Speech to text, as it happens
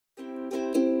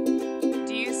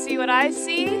see what I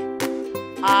see?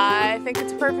 I think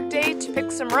it's a perfect day to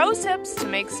pick some rose hips to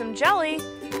make some jelly.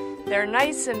 They're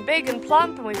nice and big and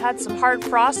plump, and we've had some hard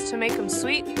frost to make them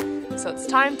sweet. So it's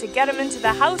time to get them into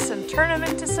the house and turn them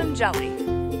into some jelly.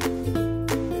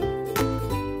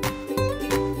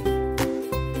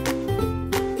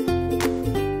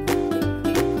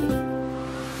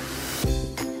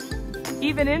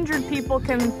 Even injured people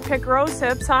can pick rose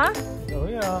hips, huh? Oh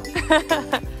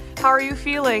yeah. How are you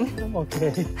feeling? I'm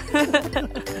okay. A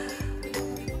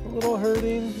little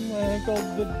hurting. My ankle's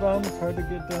a bit bummed. It's hard to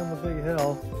get down the big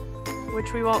hill.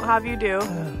 Which we won't have you do.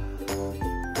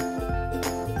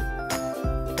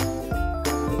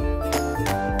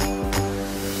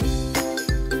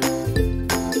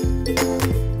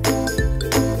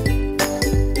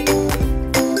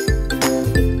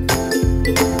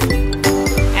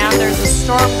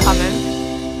 Storm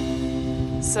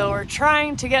coming, so we're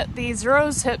trying to get these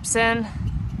rose hips in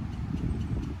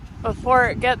before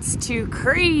it gets too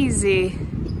crazy.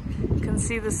 You can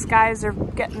see the skies are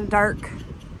getting dark.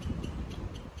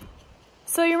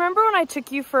 So you remember when I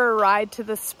took you for a ride to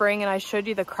the spring and I showed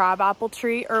you the crabapple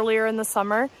tree earlier in the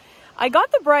summer? I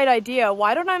got the bright idea,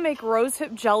 why don't I make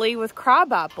rosehip jelly with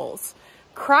crab apples?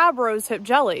 Crab rosehip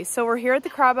jelly. So we're here at the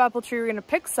crabapple tree, we're gonna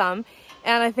pick some,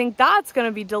 and I think that's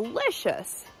gonna be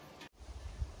delicious.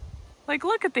 Like,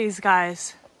 look at these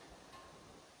guys.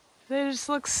 They just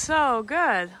look so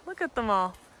good. Look at them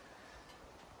all.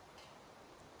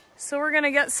 So we're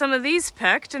gonna get some of these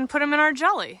picked and put them in our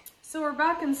jelly. So we're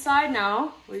back inside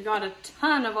now. We got a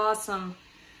ton of awesome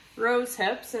rose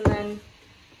hips, and then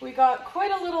we got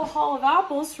quite a little haul of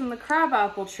apples from the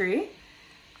crabapple tree.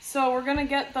 So we're gonna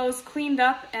get those cleaned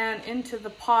up and into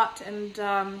the pot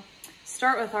and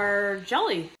start with our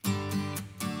jelly.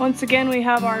 Once again, we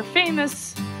have our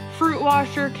famous fruit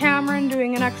washer, Cameron,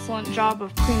 doing an excellent job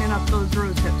of cleaning up those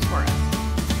rose hips for us.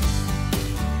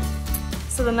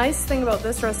 So the nice thing about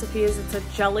this recipe is it's a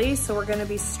jelly, so we're gonna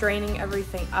be straining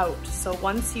everything out. So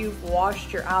once you've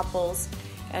washed your apples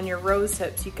and your rose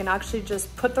hips, you can actually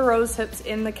just put the rose hips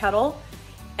in the kettle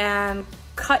and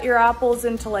cut your apples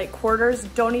into like quarters.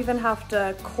 Don't even have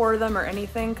to core them or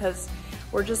anything, because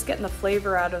we're just getting the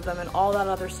flavor out of them, and all that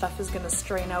other stuff is gonna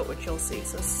strain out, which you'll see.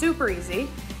 So super easy.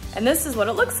 And this is what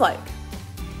it looks like.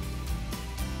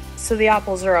 So the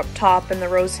apples are up top and the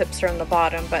rose hips are on the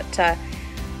bottom, but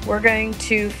we're going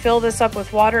to fill this up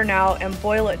with water now and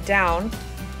boil it down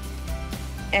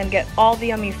and get all the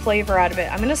yummy flavor out of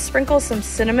it. I'm gonna sprinkle some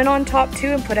cinnamon on top too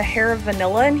and put a hair of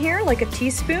vanilla in here, like a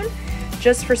teaspoon,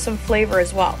 just for some flavor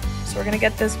as well. So we're gonna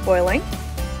get this boiling.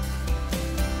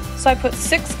 So I put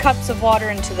 6 cups of water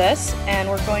into this, and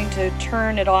we're going to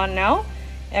turn it on now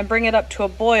and bring it up to a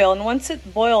boil. And once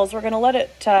it boils, we're gonna let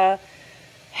it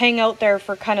hang out there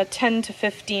for kind of 10 to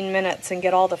 15 minutes and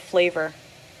get all the flavor.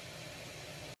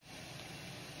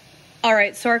 All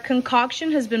right, so our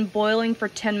concoction has been boiling for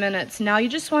 10 minutes. Now you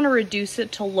just wanna reduce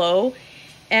it to low,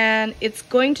 and it's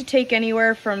going to take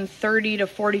anywhere from 30 to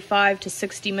 45 to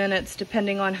 60 minutes,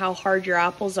 depending on how hard your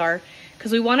apples are,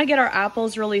 because we wanna get our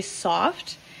apples really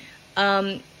soft.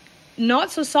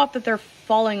 Not so soft that they're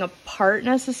falling apart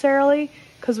necessarily,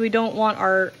 because we don't want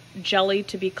our jelly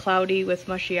to be cloudy with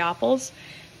mushy apples,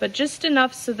 but just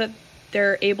enough so that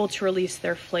they're able to release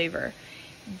their flavor.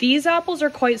 These apples are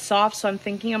quite soft, so I'm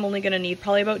thinking I'm only going to need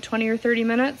probably about 20 or 30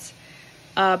 minutes,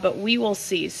 but we will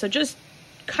see. So just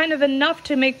kind of enough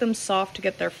to make them soft to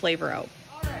get their flavor out.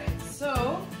 All right,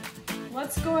 so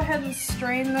let's go ahead and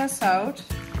strain this out,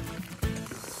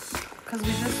 because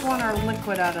we just want our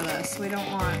liquid out of this. We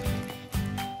don't want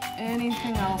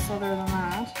anything else other than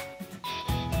that.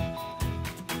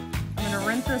 I'm gonna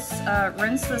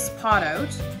rinse this pot out,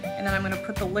 and then I'm gonna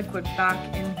put the liquid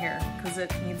back in here because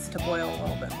it needs to boil a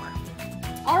little bit more.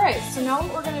 All right, so now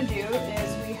what we're gonna do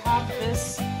is we have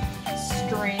this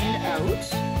strained out.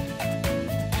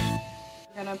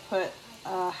 We're gonna put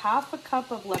half a cup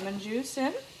of lemon juice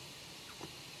in.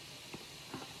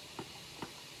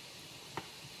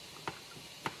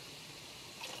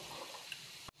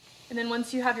 And then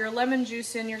once you have your lemon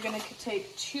juice in, you're going to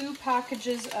take 2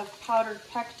 packages of powdered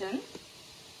pectin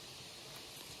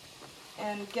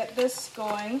and get this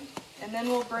going, and then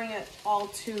we'll bring it all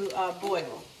to a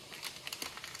boil.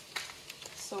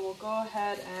 So we'll go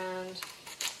ahead and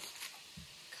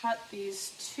cut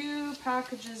these 2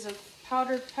 packages of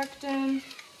powdered pectin.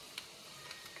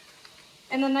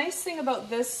 And the nice thing about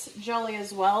this jelly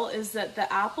as well is that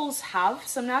the apples have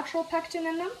some natural pectin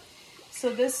in them. So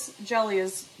this jelly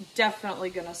is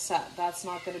definitely gonna set. That's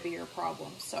not gonna be your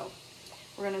problem. So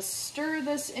we're gonna stir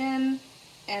this in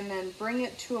and then bring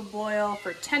it to a boil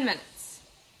for 10 minutes.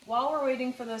 while we're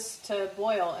waiting for this to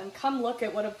boil, and come look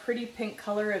at what a pretty pink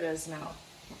color it is now.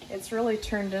 It's really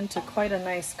turned into quite a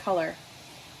nice color.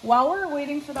 While we're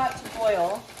waiting for that to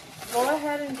boil, go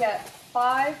ahead and get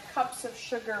 5 cups of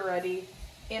sugar ready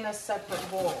in a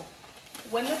separate bowl.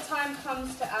 When the time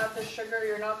comes to add the sugar,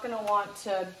 you're not going to want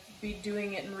to be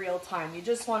doing it in real time. You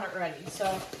just want it ready.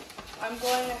 So I'm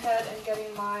going ahead and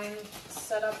getting mine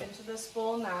set up into this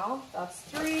bowl now. That's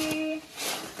 3,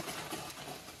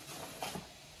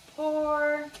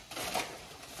 4,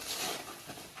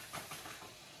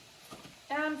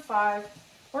 and 5.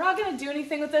 We're not going to do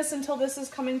anything with this until this is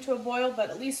coming to a boil, but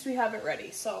at least we have it ready.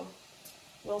 So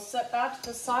we'll set that to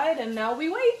the side, and now we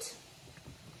wait.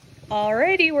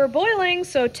 Alrighty, we're boiling,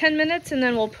 so 10 minutes and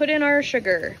then we'll put in our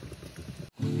sugar.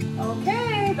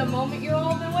 Okay, the moment you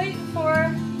all been waiting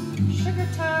for. Sugar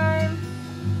time.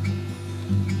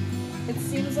 It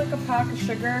seems like a pack of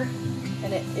sugar,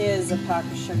 and it is a pack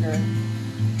of sugar.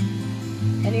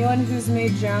 Anyone who's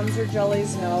made jams or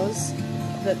jellies knows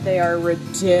that they are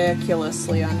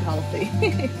ridiculously unhealthy.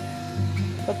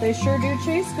 But they sure do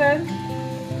taste good.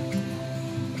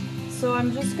 So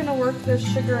I'm just gonna work this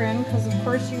sugar in because of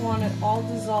course you want it all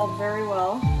dissolved very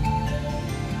well.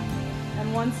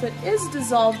 And once it is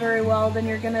dissolved very well, then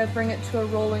you're gonna bring it to a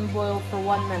rolling boil for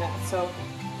 1 minute. So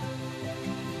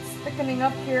it's thickening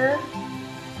up here.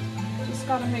 Just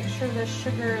gotta make sure this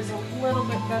sugar is a little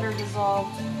bit better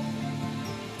dissolved.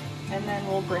 And then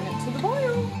we'll bring it to the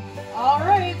boil. All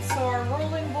right, so our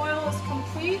rolling boil is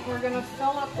complete. We're gonna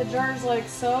fill up the jars like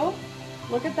so.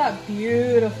 Look at that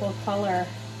beautiful color.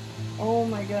 Oh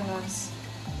my goodness.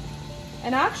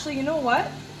 And actually, you know what?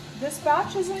 This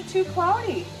batch isn't too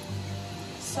cloudy.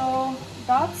 So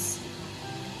that's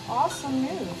awesome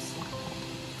news.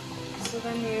 So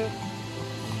then you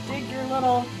dig your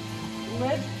little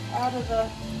lid out of the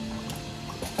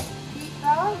heat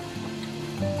valve,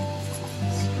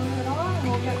 screw it on, and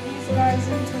we'll get these guys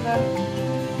into the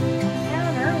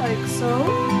canner like so.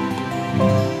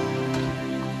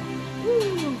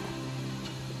 Woo.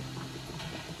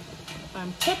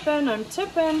 I'm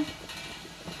tipping.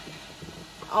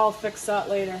 I'll fix that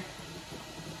later.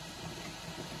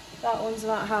 That one's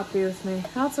not happy with me.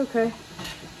 That's okay.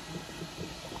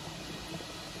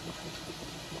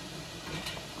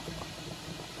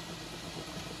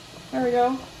 There we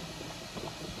go.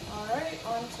 All right,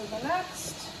 on to the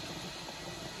next.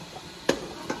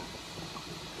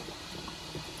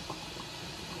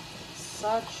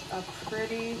 Such a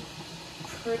pretty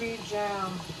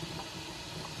jam.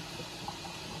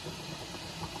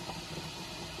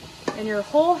 And your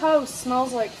whole house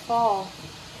smells like fall.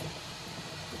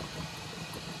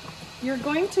 You're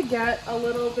going to get a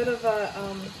little bit of a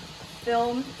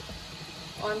film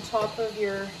on top of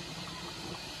your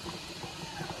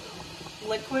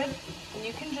liquid, and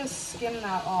you can just skim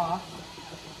that off.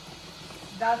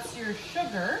 That's your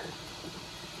sugar.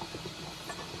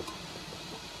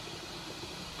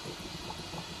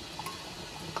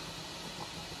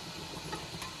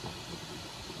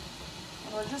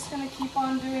 And we're just going to keep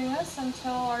on doing this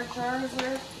until our jars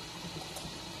are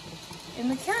in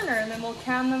the canner, and then we'll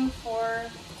can them for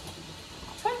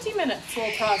 20 minutes.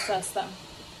 We'll process them.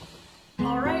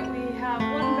 All right, we have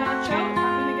one batch out.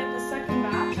 I'm going to get the second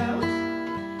batch out,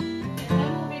 and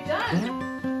then we'll be done.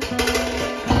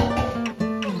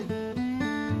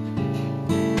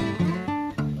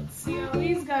 Let's see how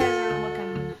these guys are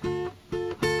looking.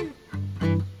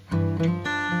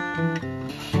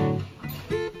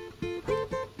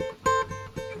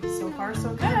 So far, so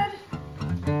good.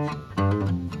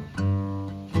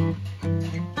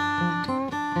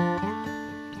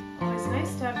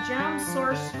 Jam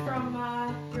sourced from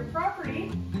your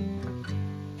property.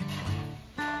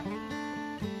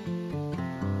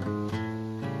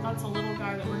 That's a little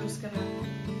guy that we're just gonna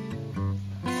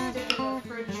stick in the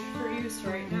fridge for use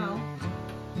right now.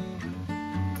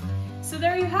 So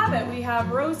there you have it. We have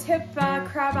rosehip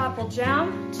crabapple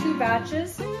jam, 2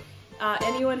 batches.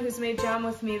 Anyone who's made jam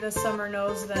with me this summer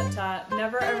knows that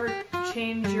never ever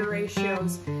change your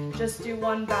ratios. Just do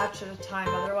 1 batch at a time,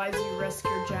 otherwise you risk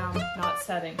your jam not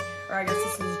setting. Or I guess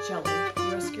this is jelly.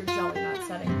 You risk your jelly not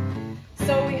setting.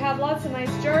 So we have lots of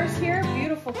nice jars here,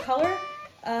 beautiful color.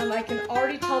 I can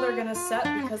already tell they're gonna set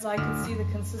because I can see the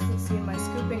consistency in my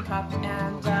scooping cup.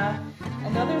 And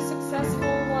another successful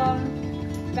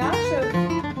batch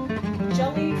of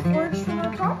jelly foraged from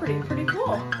our property. Pretty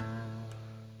cool.